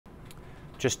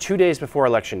Just 2 days before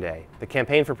Election Day, the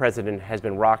campaign for president has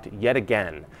been rocked yet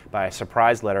again by a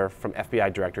surprise letter from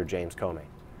FBI Director James Comey.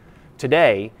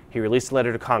 Today, he released a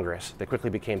letter to Congress that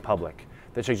quickly became public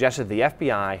that suggested the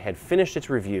FBI had finished its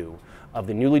review of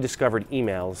the newly discovered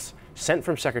emails sent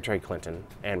from Secretary Clinton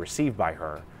and received by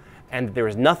her, and there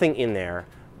was nothing in there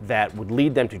that would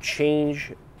lead them to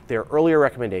change their earlier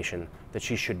recommendation that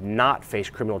she should not face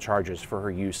criminal charges for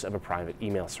her use of a private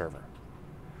email server.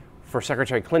 For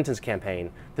Secretary Clinton's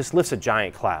campaign, this lifts a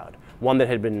giant cloud, one that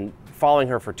had been following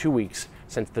her for 2 weeks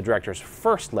since the director's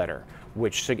first letter,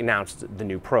 which announced the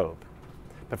new probe.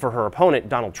 But for her opponent,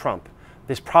 Donald Trump,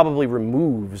 this probably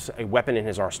removes a weapon in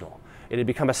his arsenal. It had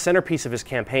become a centerpiece of his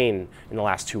campaign in the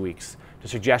last 2 weeks to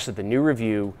suggest that the new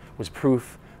review was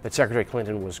proof that Secretary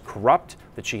Clinton was corrupt,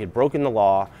 that she had broken the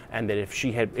law, and that if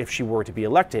she were to be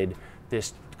elected,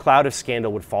 this cloud of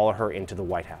scandal would follow her into the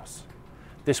White House.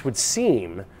 This would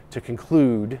seem to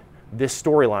conclude this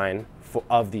storyline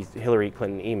of the Hillary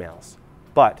Clinton emails,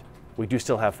 but we do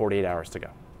still have 48 hours to go.